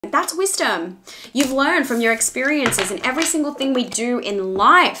That's wisdom. You've learned from your experiences, and every single thing we do in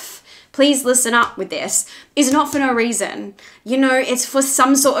life, please listen up with this, is not for no reason. You know, it's for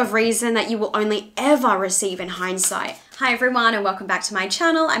some sort of reason that you will only ever receive in hindsight. Hi everyone and welcome back to my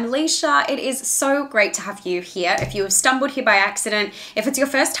channel. I'm Alicia. It is so great to have you here. If you have stumbled here by accident, if it's your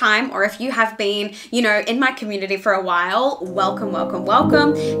first time, or if you have been, you know, in my community for a while, welcome, welcome,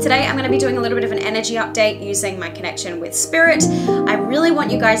 welcome. Today I'm going to be doing a little bit of an energy update using my connection with spirit. I really want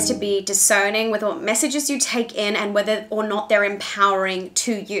you guys to be discerning with what messages you take in and whether or not they're empowering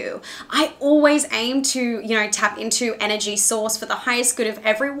to you. I always aim to, you know, tap into energy source for the highest good of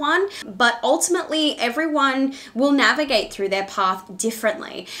everyone, but ultimately everyone will navigate through their path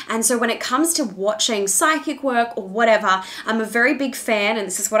differently. And so when it comes to watching psychic work or whatever, I'm a very big fan, and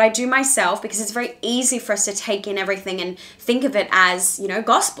this is what I do myself, because it's very easy for us to take in everything and think of it as, you know,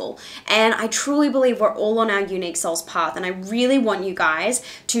 gospel. And I truly believe we're all on our unique soul's path, and I really want you guys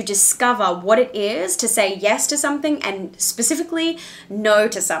to discover what it is to say yes to something and specifically no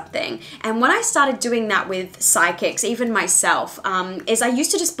to something. And when I started doing that with psychics, even myself, is I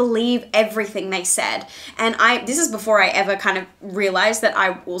used to just believe everything they said. And this is before I ever kind of realized that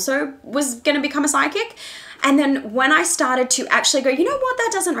I also was going to become a psychic. And then when I started to actually go, you know what, that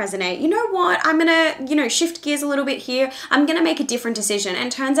doesn't resonate. You know what, I'm going to, you know, shift gears a little bit here. I'm going to make a different decision.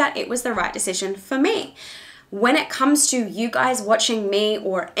 And turns out it was the right decision for me. When it comes to you guys watching me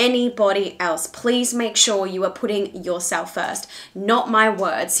or anybody else, please make sure you are putting yourself first, not my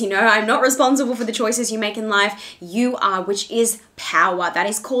words. You know, I'm not responsible for the choices you make in life. You are, which is power. That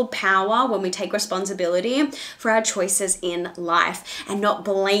is called power when we take responsibility for our choices in life and not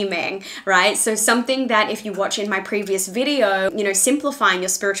blaming, right? So something that if you watch in my previous video, you know, simplifying your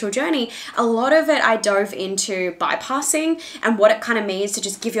spiritual journey, a lot of it I dove into bypassing and what it kind of means to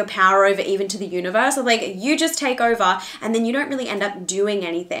just give your power over even to the universe. Like, you just take over and then you don't really end up doing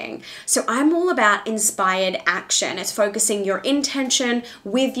anything. So I'm all about inspired action. It's focusing your intention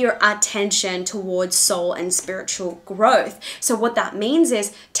with your attention towards soul and spiritual growth. So what that means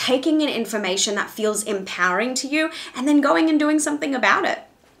is taking in information that feels empowering to you and then going and doing something about it.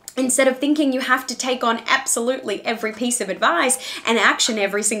 Instead of thinking you have to take on absolutely every piece of advice and action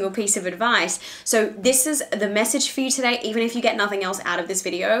every single piece of advice. So this is the message for you today. Even if you get nothing else out of this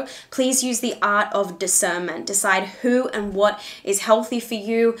video, please use the art of discernment. Decide who and what is healthy for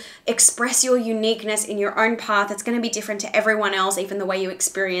you. Express your uniqueness in your own path. It's going to be different to everyone else, even the way you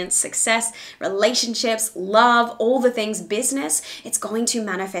experience success, relationships, love, all the things, business. It's going to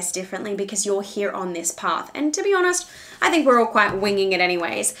manifest differently because you're here on this path. And to be honest, I think we're all quite winging it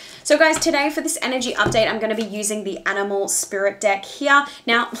anyways. So guys, today for this energy update, I'm going to be using the Animal Spirit deck here.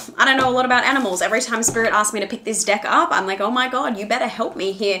 Now, I don't know a lot about animals. Every time Spirit asks me to pick this deck up, I'm like, oh my God, you better help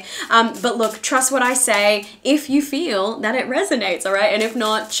me here. But look, trust what I say if you feel that it resonates, all right? And if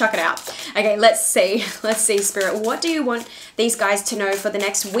not, chuck it out. Okay, let's see. Let's see, Spirit. What do you want these guys to know for the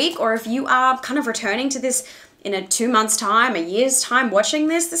next week? Or if you are kind of returning to this in a 2 months time, a year's time watching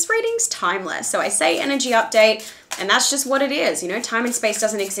this reading's timeless. So I say energy update, and that's just what it is. You know, time and space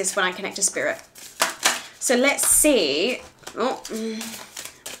doesn't exist when I connect to spirit. So let's see. Oh,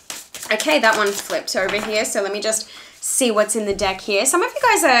 okay, that one flipped over here. So let me just see what's in the deck here. Some of you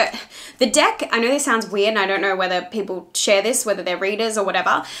guys are, the deck, I know this sounds weird and I don't know whether people share this, whether they're readers or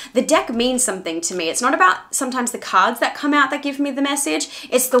whatever. The deck means something to me. It's not about sometimes the cards that come out that give me the message.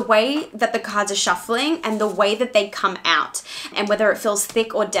 It's the way that the cards are shuffling and the way that they come out and whether it feels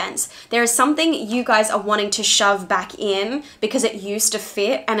thick or dense. There is something you guys are wanting to shove back in because it used to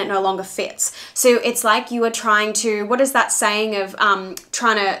fit and it no longer fits. So it's like you are trying to, what is that saying of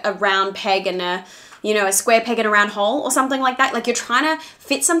trying to a round peg and a, you know, a square peg in a round hole or something like that. Like you're trying to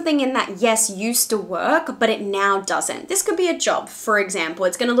fit something in that, yes, used to work, but it now doesn't. This could be a job, for example.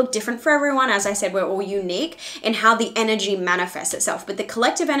 It's going to look different for everyone. As I said, we're all unique in how the energy manifests itself. But the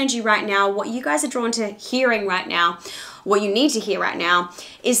collective energy right now, what you guys are drawn to hearing right now, what you need to hear right now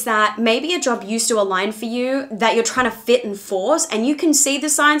is that maybe a job used to align for you that you're trying to fit and force, and you can see the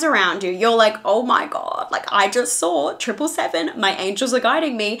signs around you. You're like, oh my God, like I just saw 777, my angels are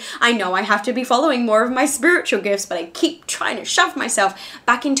guiding me. I know I have to be following more of my spiritual gifts, but I keep trying to shove myself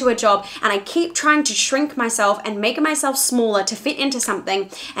back into a job and I keep trying to shrink myself and make myself smaller to fit into something,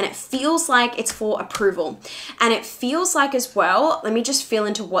 and it feels like it's for approval. And it feels like as well, let me just feel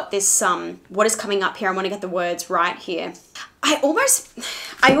into what this, what is coming up here. I want to get the words right here. I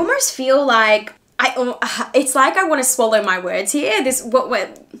almost feel like it's like I want to swallow my words here.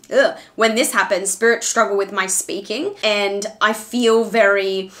 When this happens, spirits struggle with my speaking and I feel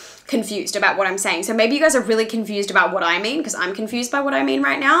very confused about what I'm saying. So maybe you guys are really confused about what I mean, because I'm confused by what I mean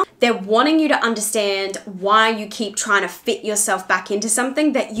right now. They're wanting you to understand why you keep trying to fit yourself back into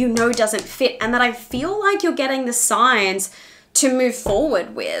something that you know doesn't fit, and that I feel like you're getting the signs to move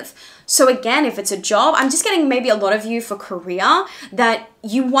forward with. So again, if it's a job, I'm just getting maybe a lot of you for career, that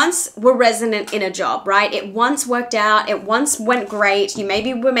you once were resonant in a job, right? It once worked out, it once went great, you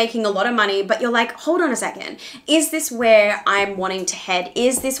maybe were making a lot of money, but you're like, hold on a second, is this where I'm wanting to head?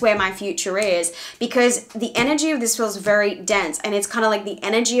 Is this where my future is? Because the energy of this feels very dense, and it's kind of like the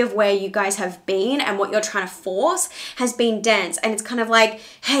energy of where you guys have been and what you're trying to force has been dense. And it's kind of like,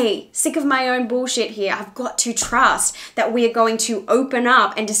 hey, sick of my own bullshit here. I've got to trust that we are going to open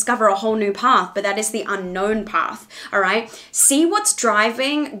up and discover a whole new path, but that is the unknown path, all right? See what's driving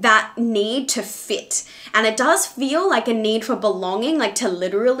that need to fit. And it does feel like a need for belonging, like to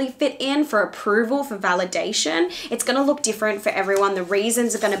literally fit in, for approval, for validation. It's going to look different for everyone. The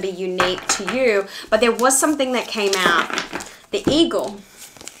reasons are going to be unique to you, but there was something that came out. The eagle.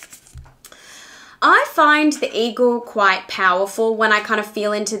 I find the eagle quite powerful when I kind of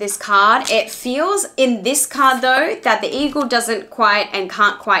feel into this card. It feels in this card though that the eagle doesn't quite and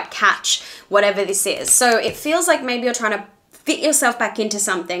can't quite catch whatever this is. So it feels like maybe you're trying to fit yourself back into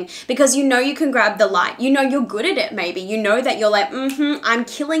something because you know you can grab the light. You know you're good at it maybe. You know that you're like, I'm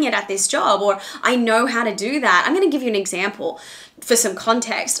killing it at this job, or I know how to do that. I'm going to give you an example for some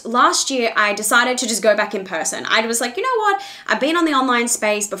context. Last year, I decided to just go back in person. I was like, you know what? I've been on the online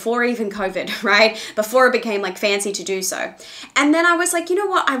space before even COVID, right? Before it became like fancy to do so. And then I was like, you know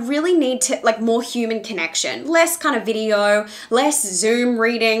what? I really need to like more human connection, less kind of video, less Zoom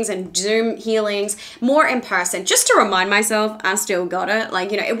readings and Zoom healings, more in person, just to remind myself I still got it.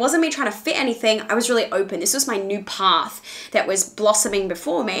 Like, you know, it wasn't me trying to fit anything. I was really open. This was my new path that was blossoming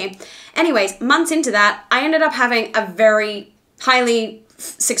before me. Anyways, months into that, I ended up having a very highly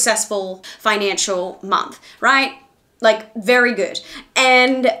successful financial month, right? Like very good.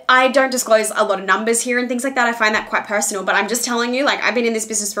 And I don't disclose a lot of numbers here and things like that. I find that quite personal, but I'm just telling you, like, I've been in this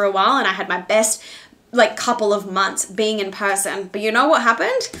business for a while and I had my best like couple of months being in person. But you know what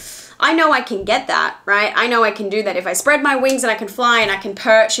happened? I know I can get that, right? I know I can do that. If I spread my wings and I can fly and I can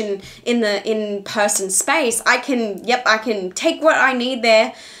perch in the in-person space, I can take what I need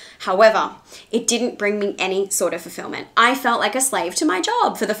there. However, it didn't bring me any sort of fulfillment. I felt like a slave to my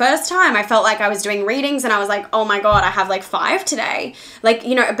job for the first time. I felt like I was doing readings and I was like, oh my God, I have like 5 today. Like,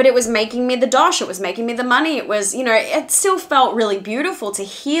 you know, but it was making me the dosh. It was making me the money. It was, you know, it still felt really beautiful to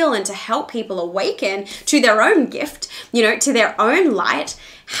heal and to help people awaken to their own gift, you know, to their own light.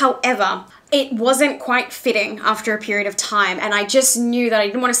 However, it wasn't quite fitting after a period of time. And I just knew that I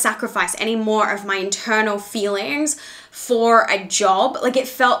didn't want to sacrifice any more of my internal feelings for a job. Like it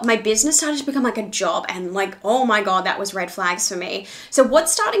felt, my business started to become like a job, and like, oh my God, that was red flags for me. So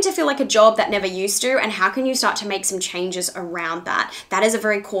what's starting to feel like a job that never used to, and how can you start to make some changes around that? That is a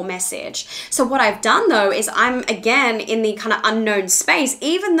very core message. So what I've done though is I'm again in the kind of unknown space,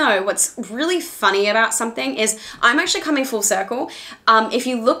 even though what's really funny about something is I'm actually coming full circle. If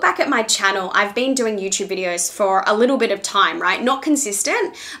you look back at my channel, I've been doing YouTube videos for a little bit of time, right? Not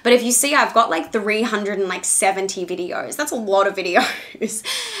consistent, but if you see, I've got like 370 videos. That's a lot of videos,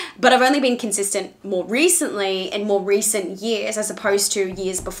 but I've only been consistent more recently in more recent years as opposed to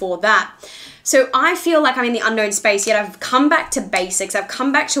years before that. So I feel like I'm in the unknown space, yet I've come back to basics. I've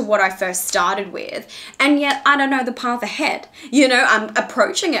come back to what I first started with, and yet I don't know the path ahead. You know, I'm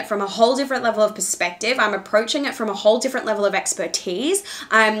approaching it from a whole different level of perspective. I'm approaching it from a whole different level of expertise.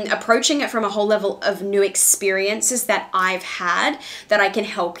 I'm approaching it from a whole level of new experiences that I've had that I can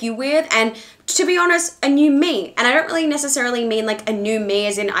help you with. And to be honest, a new me. And I don't really necessarily mean like a new me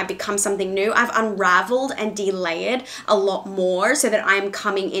as in I become something new. I've unraveled and delayered a lot more so that I'm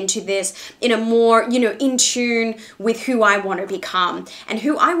coming into this in a more, you know, in tune with who I want to become. And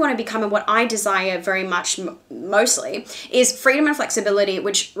who I want to become and what I desire very much mostly is freedom and flexibility,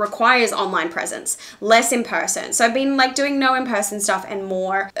 which requires online presence, less in person. So I've been like doing no in-person stuff and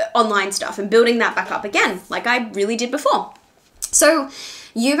more online stuff and building that back up again, like I really did before. So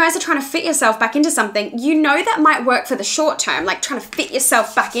you guys are trying to fit yourself back into something. You know that might work for the short term, like trying to fit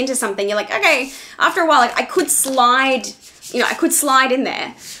yourself back into something. You're like, okay, after a while, like I could slide, you know, I could slide in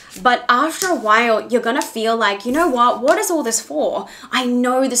there. But after a while, you're going to feel like, you know what is all this for? I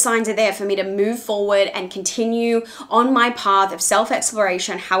know the signs are there for me to move forward and continue on my path of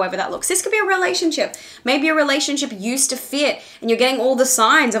self-exploration, however that looks. This could be a relationship. Maybe a relationship used to fit and you're getting all the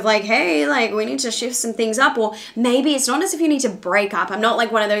signs of like, hey, like we need to shift some things up. Or maybe it's not as if you need to break up. I'm not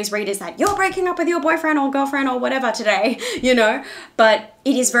like one of those readers that you're breaking up with your boyfriend or girlfriend or whatever today, you know, but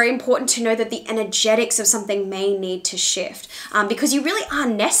it is very important to know that the energetics of something may need to shift because you really are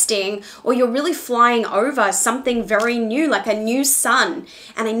nesting, or you're really flying over something very new, like a new sun.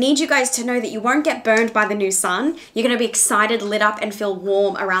 And I need you guys to know that you won't get burned by the new sun. You're going to be excited, lit up, and feel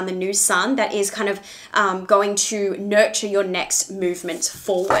warm around the new sun that is kind of going to nurture your next movement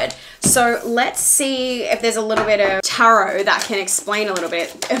forward. So let's see if there's a little bit of tarot that can explain a little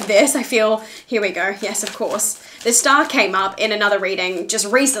bit of this. I feel, here we go. Yes, of course. The star came up in another reading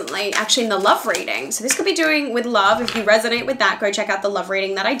just recently, actually in the love reading. So this could be doing with love. If you resonate with that, go check out the love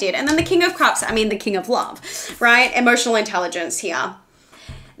reading that I did. And then the King of Cups, I mean the King of Love, right? Emotional intelligence here.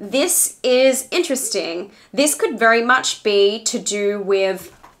 This is interesting. This could very much be to do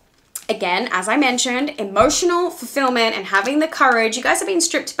with, again, as I mentioned, emotional fulfillment and having the courage. You guys have been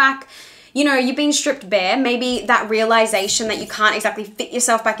stripped back. You know, you've been stripped bare. Maybe that realization that you can't exactly fit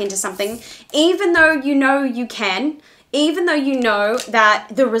yourself back into something, even though you know you can, even though you know that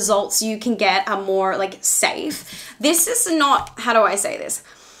the results you can get are more like safe. This is not, how do I say this?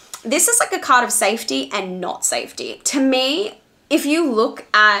 This is like a card of safety and not safety. To me, if you look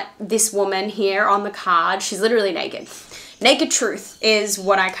at this woman here on the card, she's literally naked. Naked truth is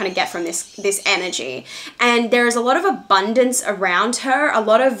what I kind of get from this energy. And there is a lot of abundance around her, a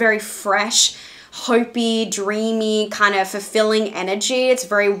lot of very fresh, hopey, dreamy, kind of fulfilling energy. It's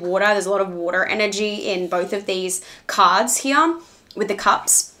very water. There's a lot of water energy in both of these cards here with the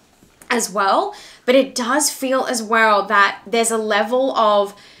cups as well. But it does feel as well that there's a level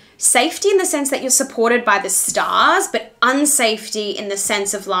of safety in the sense that you're supported by the stars, but unsafety in the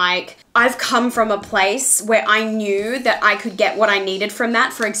sense of like, I've come from a place where I knew that I could get what I needed from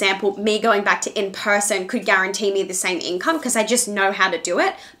that. For example, me going back to in person could guarantee me the same income because I just know how to do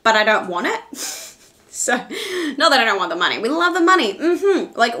it, but I don't want it. So, not that I don't want the money. We love the money.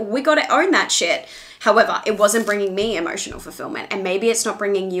 Like, we got to own that shit. However, it wasn't bringing me emotional fulfillment, and maybe it's not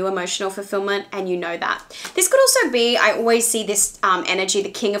bringing you emotional fulfillment, and you know that. This could also be, I always see this energy, the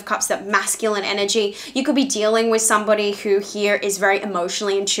King of Cups, that masculine energy. You could be dealing with somebody who here is very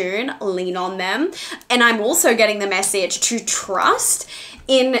emotionally in tune. Lean on them. And I'm also getting the message to trust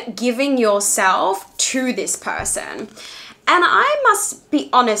in giving yourself to this person. And I must be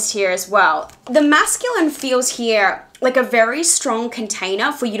honest here as well. The masculine feels here like a very strong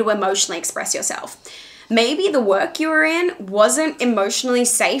container for you to emotionally express yourself. Maybe the work you were in wasn't emotionally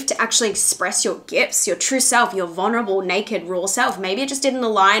safe to actually express your gifts, your true self, your vulnerable, naked, raw self. Maybe it just didn't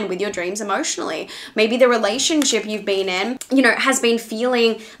align with your dreams emotionally. Maybe the relationship you've been in, you know, has been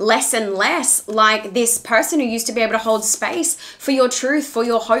feeling less and less like this person who used to be able to hold space for your truth, for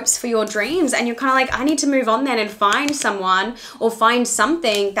your hopes, for your dreams. And you're kind of like, I need to move on then and find someone or find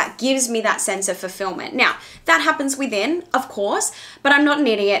something that gives me that sense of fulfillment. Now, that happens within, of course, but I'm not an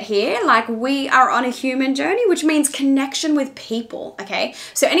idiot here. Like, we are on a human journey, which means connection with people, okay?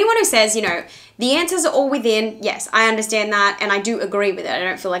 So anyone who says, you know, the answers are all within, yes, I understand that, and I do agree with it. I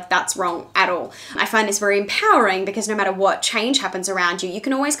don't feel like that's wrong at all. I find this very empowering because no matter what change happens around you, you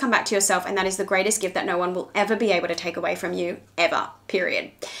can always come back to yourself, and that is the greatest gift that no one will ever be able to take away from you, ever,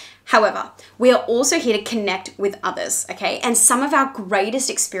 period. However, we are also here to connect with others, okay? And some of our greatest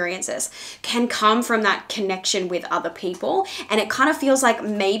experiences can come from that connection with other people. And it kind of feels like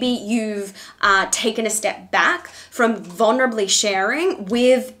maybe you've taken a step back from vulnerably sharing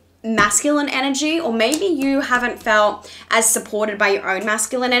with masculine energy, or maybe you haven't felt as supported by your own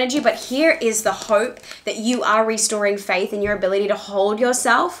masculine energy. But here is the hope that you are restoring faith in your ability to hold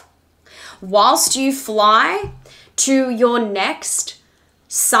yourself whilst you fly to your next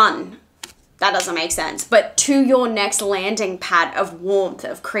sun. That doesn't make sense, but to your next landing pad of warmth,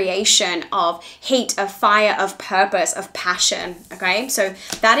 of creation, of heat, of fire, of purpose, of passion, okay? So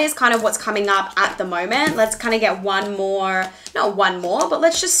that is kind of what's coming up at the moment. Let's kind of get one more, not one more, but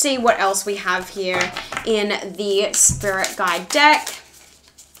let's just see what else we have here in the Spirit Guide deck.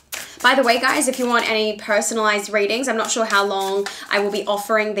 By the way, guys, if you want any personalized readings, I'm not sure how long I will be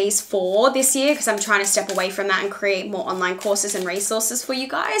offering these for this year because I'm trying to step away from that and create more online courses and resources for you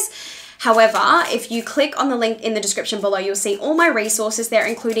guys. However, if you click on the link in the description below, you'll see all my resources there,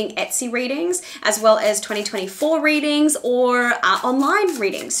 including Etsy readings, as well as 2024 readings or online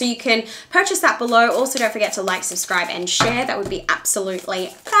readings. So you can purchase that below. Also, don't forget to like, subscribe, and share. That would be absolutely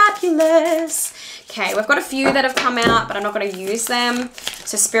fabulous. Okay, we've got a few that have come out, but I'm not going to use them.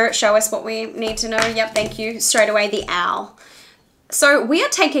 So Spirit, show us what we need to know. Yep, thank you. Straight away, the owl. So we are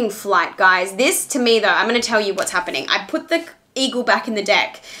taking flight, guys. This, to me, though, I'm going to tell you what's happening. I put the eagle back in the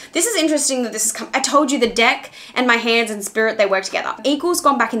deck. This is interesting that this is I told you the deck and my hands and spirit, they work together. Eagle's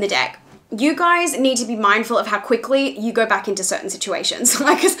gone back in the deck. you guys need to be mindful of how quickly you go back into certain situations.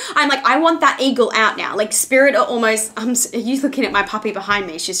 Like, 'cause I'm like, I want that eagle out now. Like, spirit are almost, are you looking at my puppy behind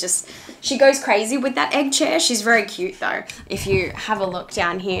me? She goes crazy with that egg chair. She's very cute though. If you have a look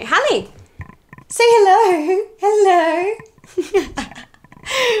down here. Hallie, say hello. Hello.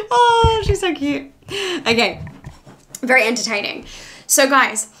 Oh, she's so cute. Okay, very entertaining. So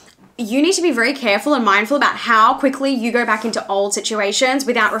guys, you need to be very careful and mindful about how quickly you go back into old situations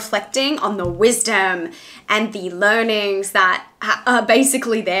without reflecting on the wisdom and the learnings that are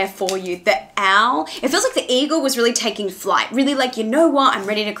basically there for you. The owl, it feels like the eagle was really taking flight, really like, you know what, I'm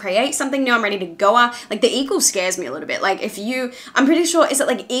ready to create something new, I'm ready to go out. Like the eagle scares me a little bit. Like I'm pretty sure, is it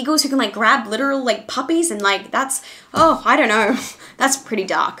like eagles who can like grab literal like puppies and like that's, oh, I don't know. That's pretty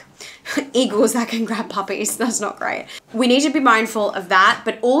dark. Eagles that can grab puppies, that's not great. We need to be mindful of that,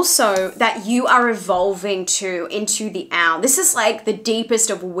 but also that you are evolving into the owl. This is like the deepest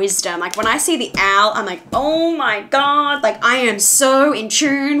of wisdom. Like when I see the owl, I'm like, oh my God, like I am so in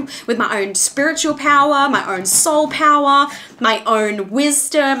tune with my own spiritual power, my own soul power, my own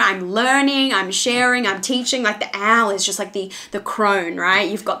wisdom. I'm learning, I'm sharing, I'm teaching. Like the owl is just like the crone, right?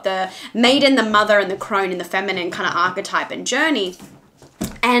 You've got the maiden, the mother, and the crone in the feminine kind of archetype and journey.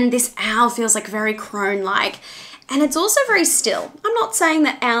 And this owl feels like very crone-like. And it's also very still. I'm not saying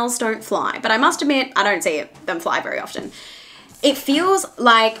that owls don't fly, but I must admit, I don't see them fly very often. It feels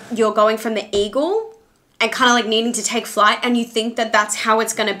like you're going from the eagle and kind of like needing to take flight, and you think that that's how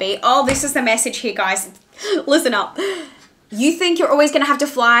it's going to be. Oh, this is the message here, guys. Listen up. You think you're always going to have to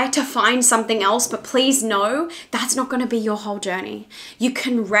fly to find something else, but please know that's not going to be your whole journey. You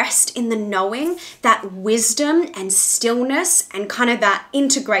can rest in the knowing that wisdom and stillness and kind of that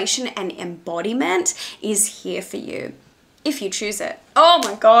integration and embodiment is here for you if you choose it. Oh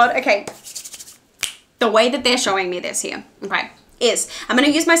my God. Okay. The way that they're showing me this here. Okay. I'm going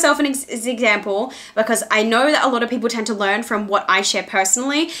to use myself as an example because I know that a lot of people tend to learn from what I share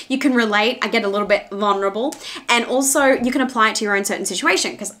personally. You can relate. I get a little bit vulnerable, and also you can apply it to your own certain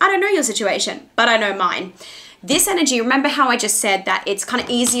situation because I don't know your situation, but I know mine. This energy, remember how I just said that it's kind of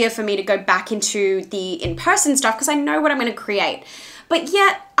easier for me to go back into the in-person stuff because I know what I'm going to create. But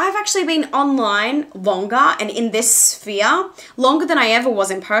yet, I've actually been online longer and in this sphere longer than I ever was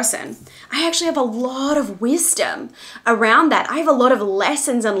in person. I actually have a lot of wisdom around that. I have a lot of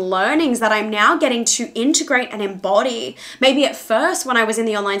lessons and learnings that I'm now getting to integrate and embody. Maybe at first when I was in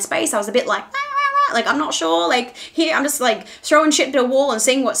the online space, I was a bit like I'm not sure, like here I'm just like throwing shit to a wall and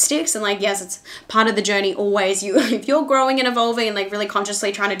seeing what sticks, and like yes, it's part of the journey always. If you're growing and evolving and like really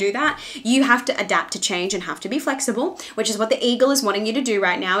consciously trying to do that, you have to adapt to change and have to be flexible, which is what the eagle is wanting you to do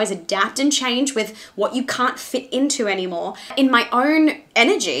right now, is adapt and change with what you can't fit into anymore. In my own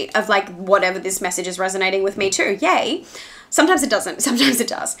energy of like whatever this message is resonating with me too, yay. Sometimes it doesn't, sometimes it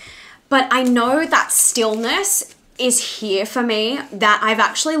does. But I know that stillness is here for me, that I've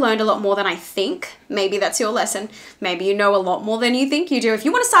actually learned a lot more than I think. Maybe that's your lesson. Maybe you know a lot more than you think you do. If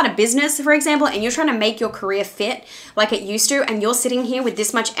you want to start a business, for example, and you're trying to make your career fit like it used to, and you're sitting here with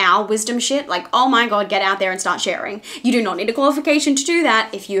this much owl wisdom shit, like, oh my God, get out there and start sharing. You do not need a qualification to do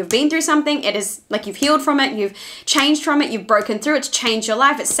that. If you have been through something, it is like you've healed from it, you've changed from it, you've broken through it to change your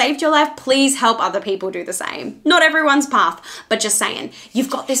life, it's saved your life, please help other people do the same. Not everyone's path, but just saying, you've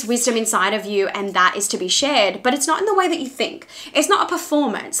got this wisdom inside of you and that is to be shared, but it's not in the way that you think. It's not a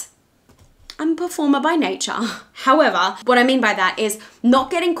performance. I'm a performer by nature. However, what I mean by that is not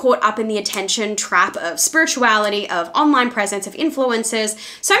getting caught up in the attention trap of spirituality, of online presence, of influencers.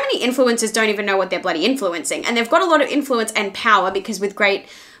 So many influencers don't even know what they're bloody influencing. And they've got a lot of influence and power because with great,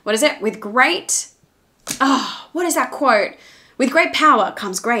 what is it? With great, what is that quote? With great power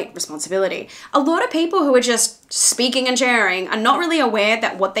comes great responsibility. A lot of people who are just speaking and sharing are not really aware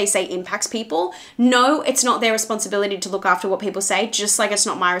that what they say impacts people. No, it's not their responsibility to look after what people say, just like it's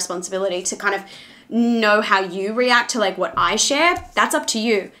not my responsibility to kind of know how you react to like what I share. That's up to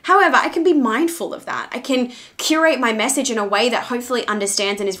you. However, I can be mindful of that. I can curate my message in a way that hopefully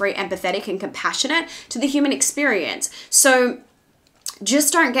understands and is very empathetic and compassionate to the human experience. So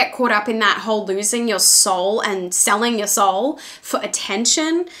just don't get caught up in that whole losing your soul and selling your soul for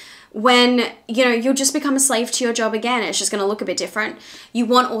attention when, you know, you'll just become a slave to your job again. It's just going to look a bit different. You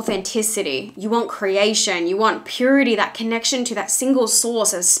want authenticity. You want creation. You want purity, that connection to that single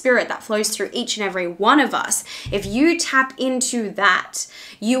source of spirit that flows through each and every one of us. If you tap into that,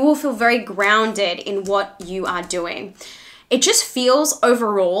 you will feel very grounded in what you are doing. It just feels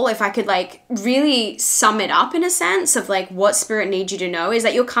overall, if I could like really sum it up in a sense of like what spirit needs you to know, is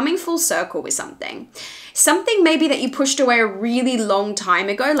that you're coming full circle with something. Something maybe that you pushed away a really long time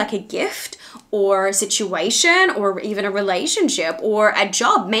ago, like a gift, or situation or even a relationship or a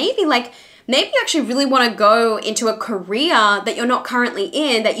job. Maybe you actually really want to go into a career that you're not currently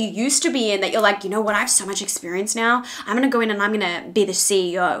in, that you used to be in, that you're like, you know what, I have so much experience now. I'm going to go in and I'm going to be the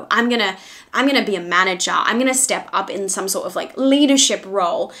CEO. I'm going to be a manager. I'm going to step up in some sort of like leadership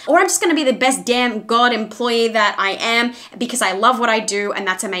role, or I'm just going to be the best damn God employee that I am because I love what I do, and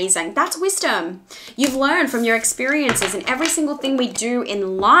that's amazing. That's wisdom. You've learned from your experiences, and every single thing we do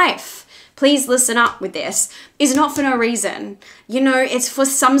in life, please listen up with this, is not for no reason. You know, it's for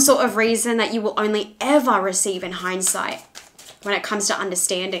some sort of reason that you will only ever receive in hindsight when it comes to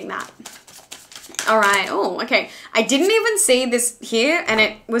understanding that. All right. Oh, okay. I didn't even see this here and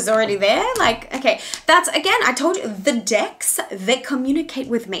it was already there. Like, okay, that's, again, I told you, the decks, they communicate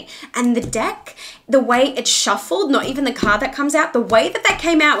with me. And the deck, the way it shuffled, not even the card that comes out, the way that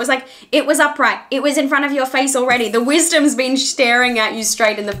came out was like, it was upright. It was in front of your face already. The wisdom's been staring at you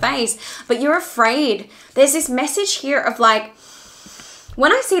straight in the face, but you're afraid. There's this message here of like,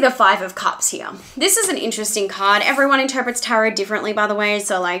 when I see the Five of Cups here, this is an interesting card. Everyone interprets tarot differently, by the way.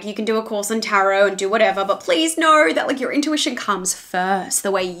 So like you can do a course on tarot and do whatever, but please know that like your intuition comes first. The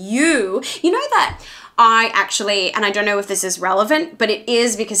way you know that I actually, and I don't know if this is relevant, but it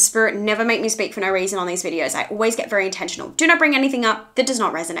is, because Spirit never make me speak for no reason on these videos. I always get very intentional. Do not bring anything up that does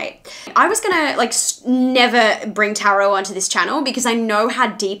not resonate. I was gonna like never bring tarot onto this channel because I know how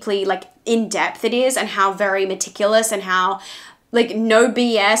deeply like in depth it is and how very meticulous and how like no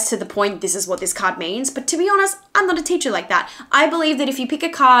BS to the point, this is what this card means. But to be honest, I'm not a teacher like that. I believe that if you pick a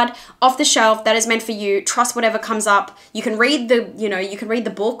card off the shelf that is meant for you, trust whatever comes up. You can read the, you can read the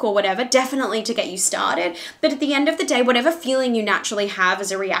book or whatever, definitely to get you started. But at the end of the day, whatever feeling you naturally have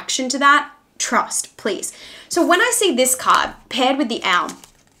as a reaction to that, trust, please. So when I see this card paired with the owl,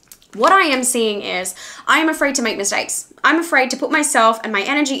 what I am seeing is I am afraid to make mistakes. I'm afraid to put myself and my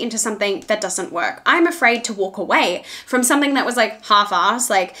energy into something that doesn't work. I'm afraid to walk away from something that was like half-assed.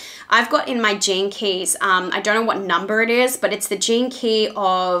 Like I've got in my gene keys, I don't know what number it is, but it's the gene key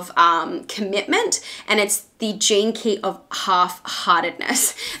of commitment, and it's the gene key of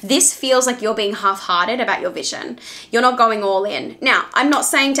half-heartedness. This feels like you're being half-hearted about your vision. You're not going all in. Now, I'm not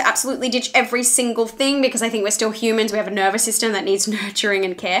saying to absolutely ditch every single thing, because I think we're still humans. We have a nervous system that needs nurturing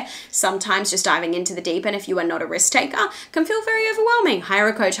and care. Sometimes just diving into the deep end, if you are not a risk taker, can feel very overwhelming. Hire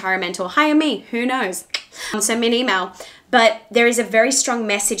a coach, hire a mentor, hire me, who knows? Send me an email. But there is a very strong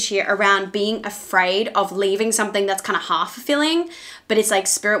message here around being afraid of leaving something that's kind of half fulfilling. But it's like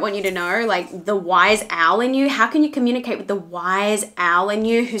Spirit want you to know, like the wise owl in you, how can you communicate with the wise owl in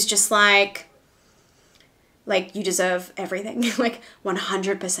you who's just like you deserve everything, like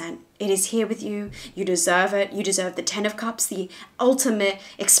 100%. It is here with you. You deserve it. You deserve the 10 of Cups, the ultimate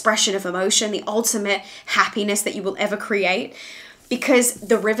expression of emotion, the ultimate happiness that you will ever create. Because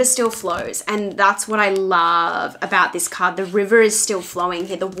the river still flows, and that's what I love about this card. The river is still flowing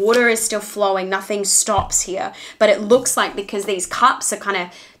here. The water is still flowing. Nothing stops here. But it looks like because these cups are kind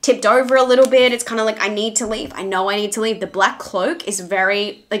of tipped over a little bit, it's kind of like, I need to leave. I know I need to leave. The black cloak is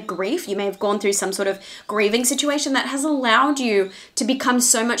very like grief. You may have gone through some sort of grieving situation that has allowed you to become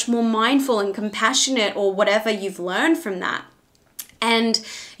so much more mindful and compassionate, or whatever you've learned from that. And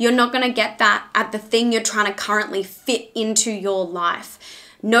you're not going to get that at the thing you're trying to currently fit into your life.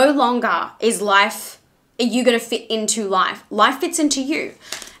 No longer is life, are you going to fit into life. Life fits into you.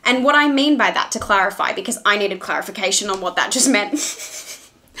 And what I mean by that, to clarify, because I needed clarification on what that just meant,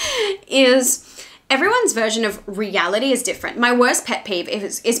 is everyone's version of reality is different. My worst pet peeve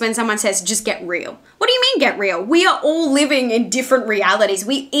is when someone says, just get real. What do you mean get real? We are all living in different realities.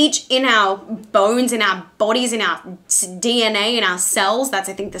 We each, in our bones, in our bodies, in our DNA, in our cells, that's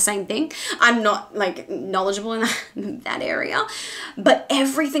I think the same thing. I'm not like knowledgeable in that area, but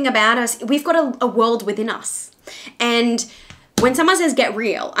everything about us, we've got a world within us. And when someone says get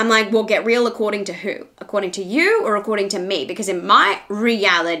real, I'm like, well, get real according to who? According to you or according to me? Because in my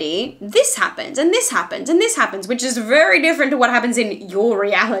reality, this happens and this happens and this happens, which is very different to what happens in your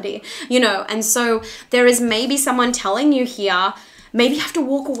reality, you know? And so there is maybe someone telling you here, maybe you have to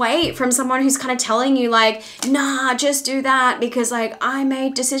walk away from someone who's kind of telling you like, nah, just do that because like I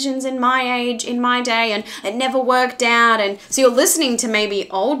made decisions in my age, in my day, and it never worked out. And so you're listening to maybe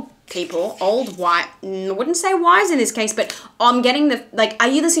old people, old white, I wouldn't say wise in this case, but I'm getting the, like, are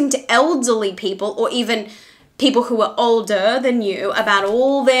you listening to elderly people or even people who are older than you about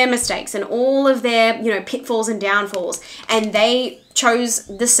all their mistakes and all of their, you know, pitfalls and downfalls, and they chose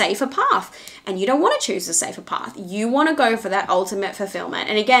the safer path, and you don't want to choose the safer path. You want to go for that ultimate fulfillment.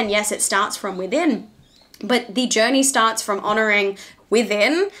 And again, yes, it starts from within, but the journey starts from honoring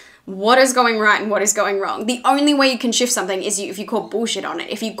within what is going right and what is going wrong. The only way you can shift something is if you call bullshit on it,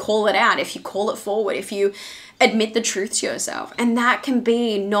 if you call it out, if you call it forward, if you admit the truth to yourself. And that can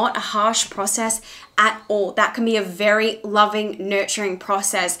be not a harsh process at all. That can be a very loving, nurturing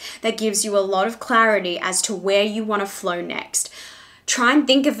process that gives you a lot of clarity as to where you want to flow next. Try and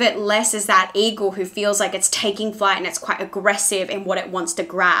think of it less as that eagle who feels like it's taking flight and it's quite aggressive in what it wants to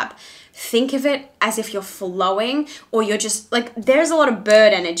grab. Think of it as if you're flowing, or you're just like, there's a lot of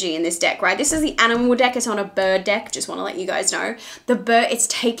bird energy in this deck, right? This is the animal deck. It's on a bird deck. Just want to let you guys know. The bird, it's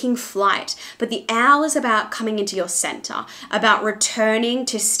taking flight, but the owl is about coming into your center, about returning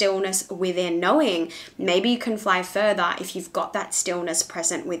to stillness within, knowing maybe you can fly further if you've got that stillness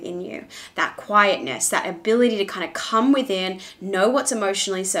present within you, that quietness, that ability to kind of come within, know what's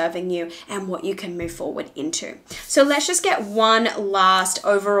emotionally serving you and what you can move forward into. So let's just get one last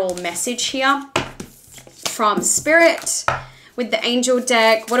overall message here from Spirit with the angel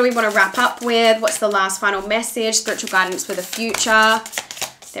deck. What do we want to wrap up with? What's the last final message? Spiritual guidance for the future.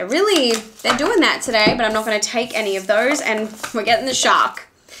 They're doing that today, but I'm not going to take any of those, and we're getting the shark.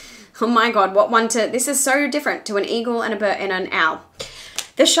 Oh my God, this is so different to an eagle and a bird and an owl.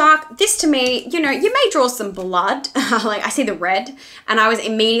 The shark, this to me, you know, you may draw some blood. Like I see the red and I was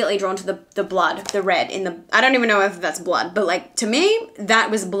immediately drawn to the blood, the red in the, I don't even know if that's blood, but like to me,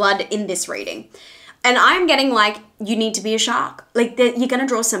 that was blood in this reading. And I'm getting like, you need to be a shark. Like you're going to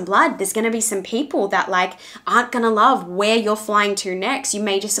draw some blood. There's going to be some people that like aren't going to love where you're flying to next. You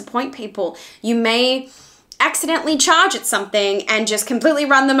may disappoint people. You may accidentally charge at something and just completely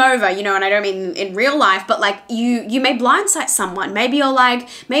run them over, you know, and I don't mean in real life, but like you may blindside someone. Maybe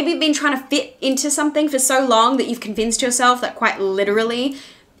you've been trying to fit into something for so long that you've convinced yourself that quite literally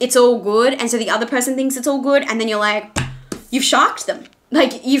it's all good. And so the other person thinks it's all good. And then you're like, you've sharked them.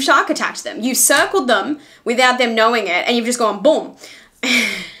 Like you've shark attacked them. You've circled them without them knowing it. And you've just gone boom.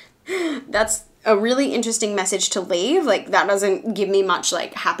 That's a really interesting message to leave. Like that doesn't give me much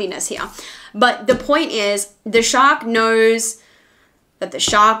like happiness here. But the point is the shark knows that the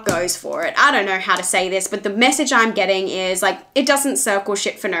shark goes for it. I don't know how to say this, but the message I'm getting is like, it doesn't circle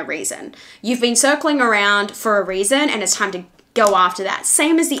shit for no reason. You've been circling around for a reason and it's time to go after that.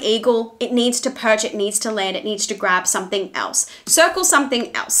 Same as the eagle, it needs to perch, it needs to land, it needs to grab something else. Circle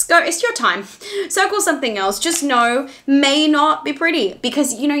something else. Go, it's your time. Circle something else. Just know, may not be pretty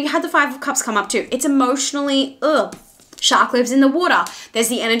because, you know, you had the Five of Cups come up too. It's emotionally, ugh. Shark lives in the water. There's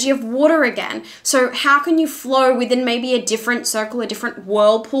the energy of water again. So how can you flow within maybe a different circle, a different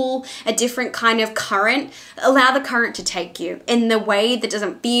whirlpool, a different kind of current? Allow the current to take you in the way that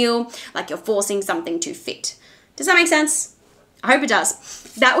doesn't feel like you're forcing something to fit. Does that make sense? I hope it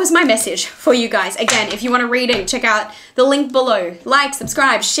does. That was my message for you guys. Again, if you want a reading, check out the link below. Like,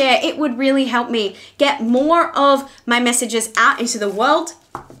 subscribe, share. It would really help me get more of my messages out into the world.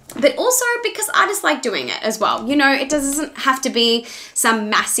 But also because I just like doing it as well. You know, it doesn't have to be some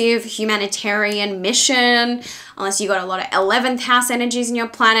massive humanitarian mission unless you got a lot of 11th house energies in your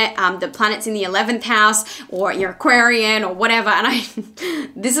planet. The planet's in the 11th house or you're Aquarian or whatever.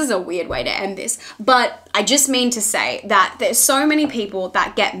 And this is a weird way to end this. But I just mean to say that there's so many people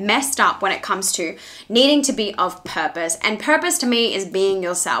that get messed up when it comes to needing to be of purpose. And purpose to me is being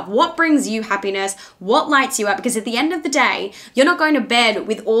yourself. What brings you happiness? What lights you up? Because at the end of the day, you're not going to bed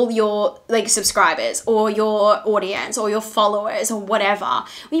with all your like subscribers or your audience or your followers or whatever,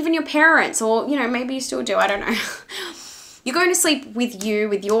 or even your parents, or you know, maybe you still do, I don't know. You're going to sleep with you,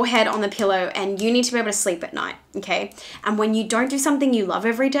 with your head on the pillow, and you need to be able to sleep at night, okay? And when you don't do something you love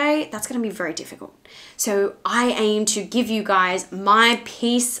every day, that's going to be very difficult. So I aim to give you guys my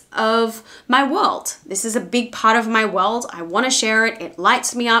piece of my world. This is a big part of my world. I want to share it. It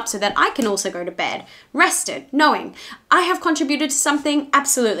lights me up so that I can also go to bed rested, knowing I have contributed to something.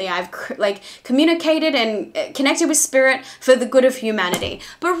 Absolutely. I've like communicated and connected with spirit for the good of humanity.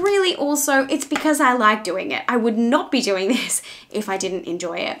 But really also it's because I like doing it. I would not be doing this if I didn't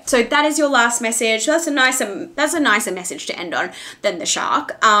enjoy it. So that is your last message. That's a nicer message to end on than the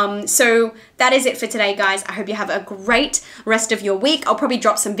shark. So that is it for today, guys. I hope you have a great rest of your week. I'll probably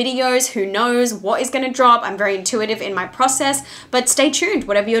drop some videos. Who knows what is going to drop? I'm very intuitive in my process, but stay tuned.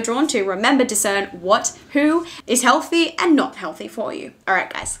 Whatever you're drawn to, remember, discern who is healthy and not healthy for you. All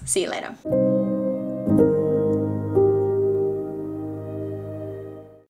right, guys. See you later.